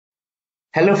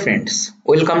Hello friends,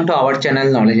 welcome to our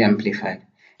channel Knowledge Amplifier.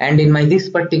 And in this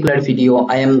particular video,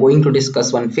 I am going to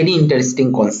discuss one very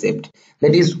interesting concept.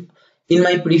 That is, in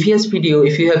my previous video,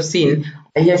 if you have seen,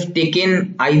 I have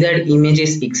taken either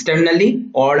images externally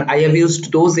or I have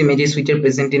used those images which are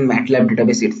present in MATLAB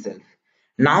database itself.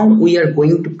 Now we are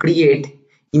going to create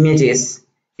images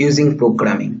using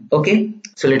programming. Okay,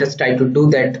 so let us try to do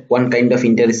that one kind of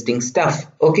interesting stuff.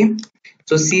 Okay,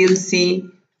 so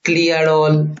CLC clear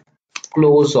all,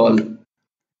 close all,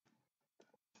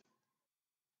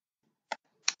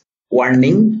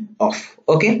 warning off.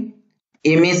 Okay,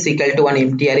 m is equal to one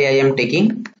empty array I am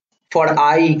taking. For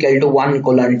I equal to 1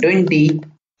 colon 20,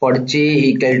 for j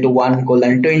equal to 1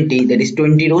 colon 20, that is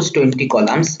 20 rows 20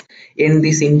 columns. In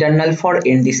this internal for,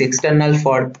 in this external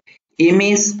for,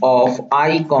 ms of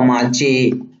I comma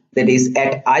j, that is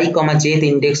at I comma j the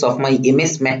index of my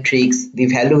ms matrix, the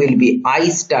value will be I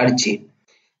star j,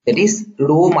 that is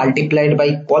row multiplied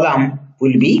by column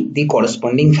will be the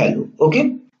corresponding value.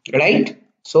 Okay, right?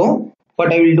 So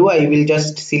what I will do, I will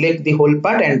just select the whole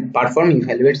part and perform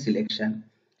evaluate selection.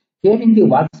 Here in the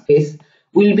workspace,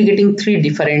 we will be getting three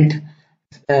different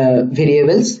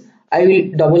variables. I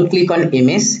will double click on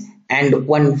ms and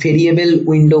one variable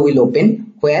window will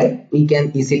open where we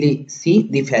can easily see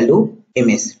the value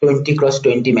ms 20 cross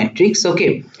 20 matrix.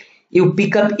 Okay, you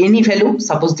pick up any value,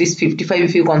 suppose this 55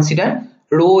 if you consider,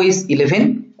 row is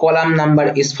 11, column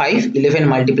number is 5, 11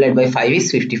 multiplied by 5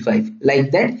 is 55.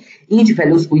 Like that, each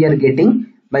values we are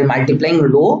getting by multiplying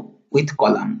row with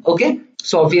column. Okay,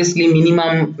 so obviously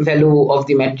minimum value of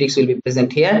the matrix will be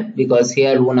present here because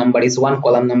here row number is 1,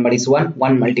 column number is 1,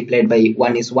 1 multiplied by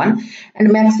 1 is 1,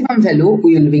 and maximum value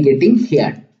we will be getting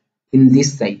here in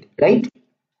this side, right?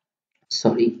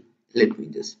 Sorry, let me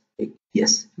just take,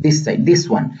 yes, this side, this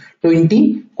one,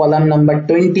 20, column number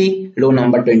 20, row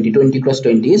number 20, 20 cross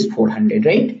 20 is 400,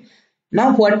 right?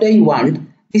 Now what I want,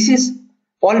 this is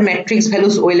all matrix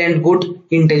values well and good,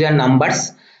 integer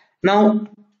numbers. Now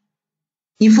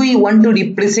if we want to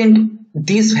represent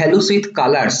these values with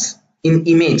colors in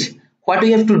image, what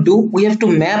we have to do, we have to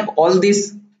map all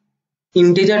these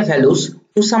integer values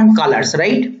to some colors,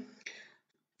 right?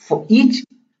 For each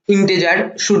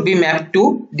integer should be mapped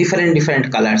to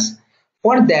different colors.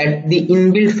 For that, the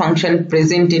inbuilt function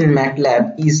present in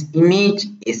MATLAB is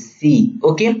imagesc.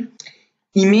 Okay,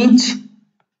 image,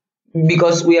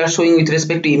 because we are showing with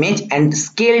respect to image, and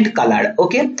scaled color.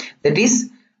 Okay, that is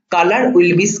color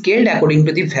will be scaled according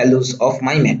to the values of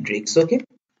my matrix. Okay,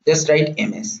 just write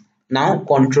ms. Now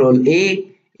control a,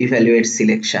 evaluate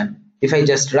selection. If I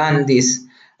just run this,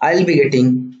 I'll be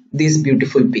getting this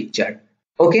beautiful picture.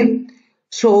 Okay,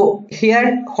 so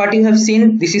here what you have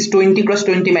seen, this is 20 cross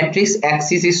 20 matrix,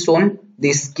 axis is shown,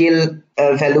 the scale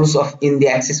values of in the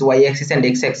axis, y axis and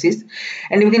x axis,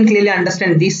 and you can clearly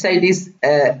understand this side is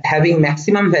having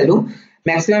maximum value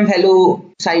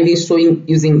side is showing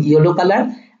using yellow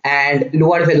color and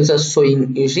lower values are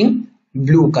showing using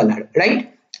blue color,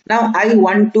 right? Now I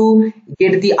want to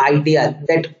get the idea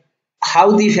that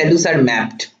how the values are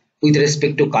mapped with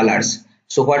respect to colors.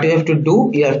 So what you have to do,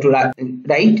 you have to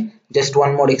write just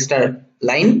one more extra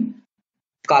line,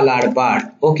 color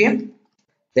bar. Okay,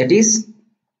 that is,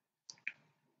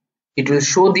 it will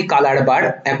show the color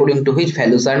bar according to which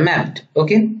values are mapped.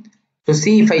 Okay, so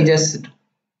see, if I just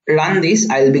run this,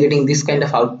 I will be getting this kind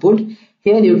of output.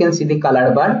 Here you can see the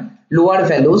color bar, lower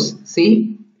values,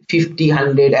 see 50,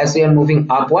 100, as we are moving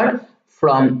upward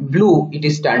from blue it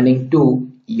is turning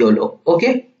to yellow.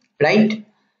 Okay, right?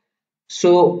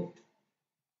 So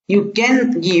you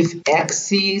can give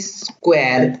axis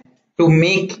square to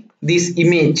make this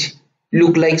image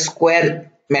look like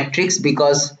square matrix,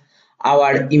 because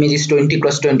our image is 20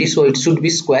 cross 20, so it should be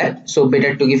square, so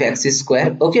better to give axis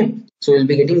square. Okay, so we'll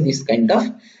be getting this kind of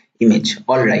image.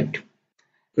 All right,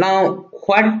 now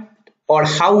what or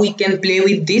how we can play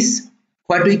with this,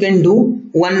 what we can do,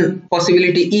 one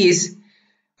possibility is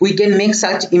we can make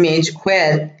such image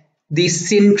where the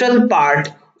central part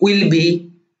will be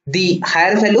the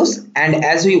higher values, and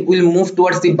as we will move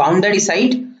towards the boundary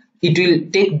side it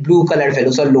will take blue color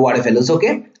values or lower values.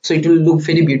 Okay, so it will look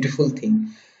very beautiful thing.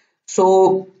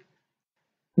 So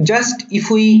just if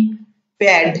we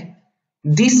pad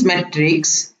this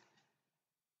matrix,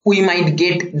 we might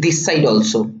get this side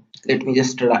also. Let me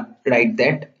just write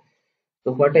that.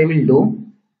 So what I will do,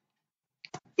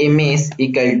 ms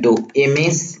equal to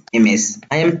ms.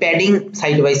 I am padding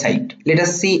side by side. Let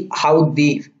us see how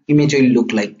the image will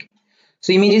look like.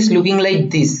 So image is looking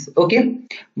like this. Okay,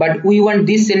 but we want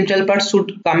this central part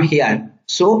should come here.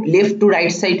 So left to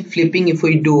right side flipping, if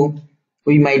we do,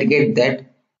 we might get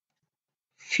that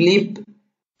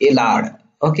fliplr.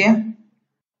 Okay,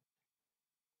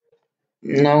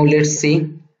 Now let's see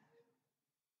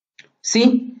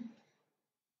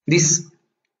this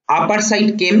upper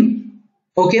side came.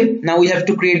 Okay, now we have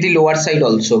to create the lower side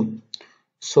also.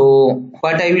 So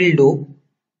what I will do,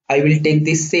 I will take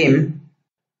the same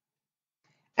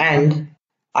and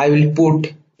I will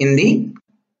put in the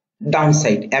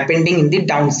downside, appending in the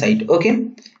downside.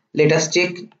 Okay, let us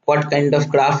check what kind of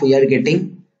graph we are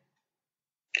getting.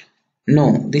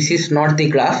 No, this is not the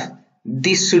graph.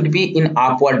 This should be in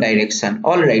upward direction.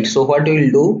 Alright, so what we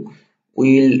will do,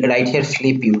 we will write here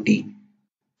flipud.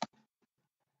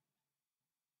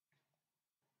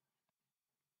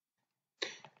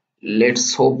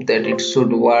 Let's hope that it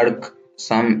should work.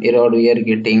 Some error we are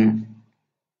getting.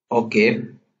 Okay,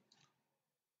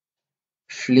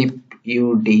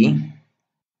 flipud.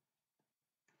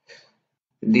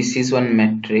 This is one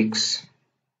matrix.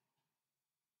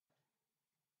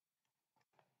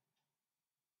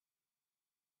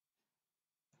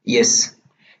 Yes,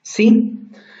 see,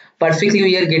 perfectly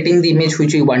we are getting the image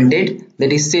which we wanted.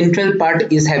 That is, central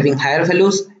part is having higher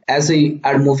values. As we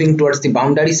are moving towards the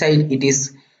boundary side, it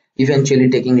is eventually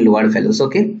taking lower values.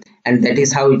 Okay, and that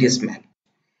is how it is mapped.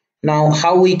 Now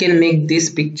how we can make this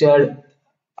picture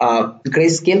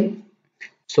grayscale?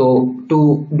 So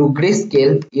to do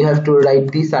grayscale, you have to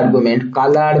write this argument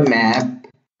color map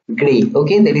gray.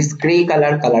 Okay, that is gray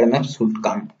color map should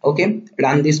come. Okay,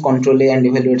 run this control A and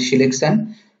evaluate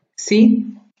selection. See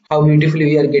how beautifully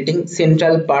we are getting.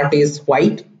 Central part is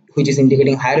white, which is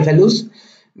indicating higher values,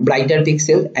 brighter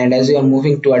pixel, and as you are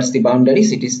moving towards the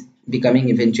boundaries, it is becoming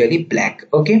eventually black.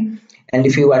 Okay, and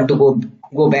if you want to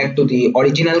go back to the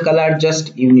original color,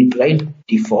 just you need to write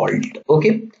default.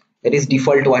 Okay, that is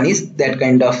default one is that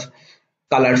kind of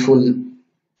colorful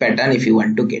pattern if you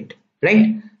want to get,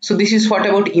 right? So this is what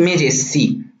about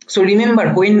imagesc. So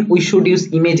remember, when we should use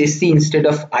imagesc instead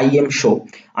of imshow.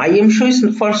 Imshow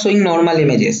is for showing normal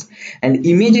images, and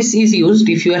imagesc is used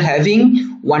if you are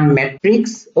having one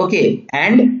matrix, okay,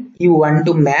 and you want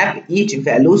to map each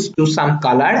values to some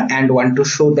color and want to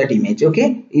show that image,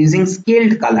 okay, using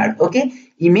scaled color, okay,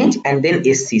 image and then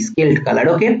sc, scaled color.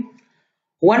 Okay,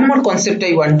 one more concept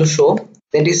I want to show,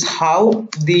 that is how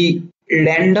the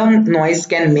random noise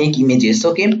can make images.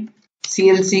 Okay,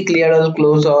 clc clear all,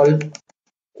 close all,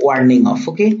 warning off.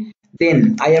 Okay,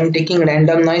 then I am taking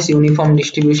random noise uniform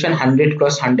distribution 100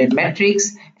 cross 100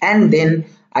 matrix, and then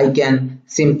I can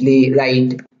simply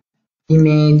write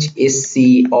image sc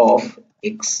of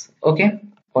x. Okay,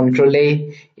 control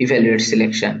A, evaluate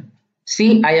selection.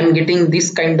 See, I am getting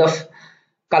this kind of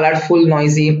colorful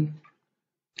noisy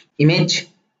image.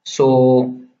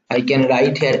 So I can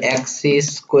write here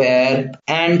axis square,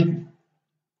 and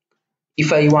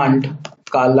if I want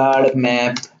color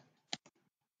map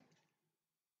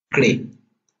gray.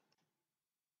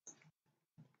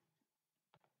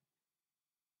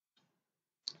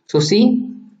 So see,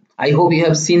 I hope you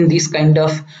have seen this kind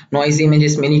of noisy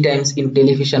images many times in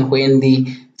television when the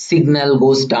signal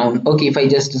goes down. Okay, if I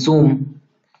just zoom,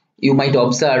 you might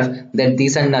observe that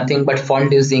these are nothing but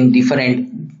font using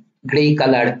different gray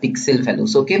color pixel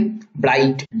values. Okay,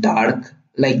 bright, dark,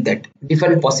 like that,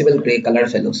 different possible gray color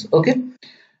values. Okay,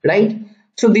 right?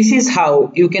 So this is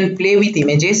how you can play with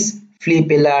images,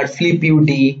 fliplr,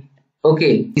 flipud.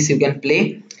 Okay, this you can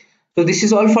play. So this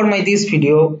is all for this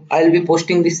video. I'll be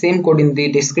posting the same code in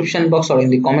the description box or in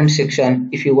the comment section.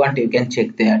 If you want, you can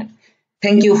check there.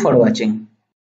 Thank you for watching.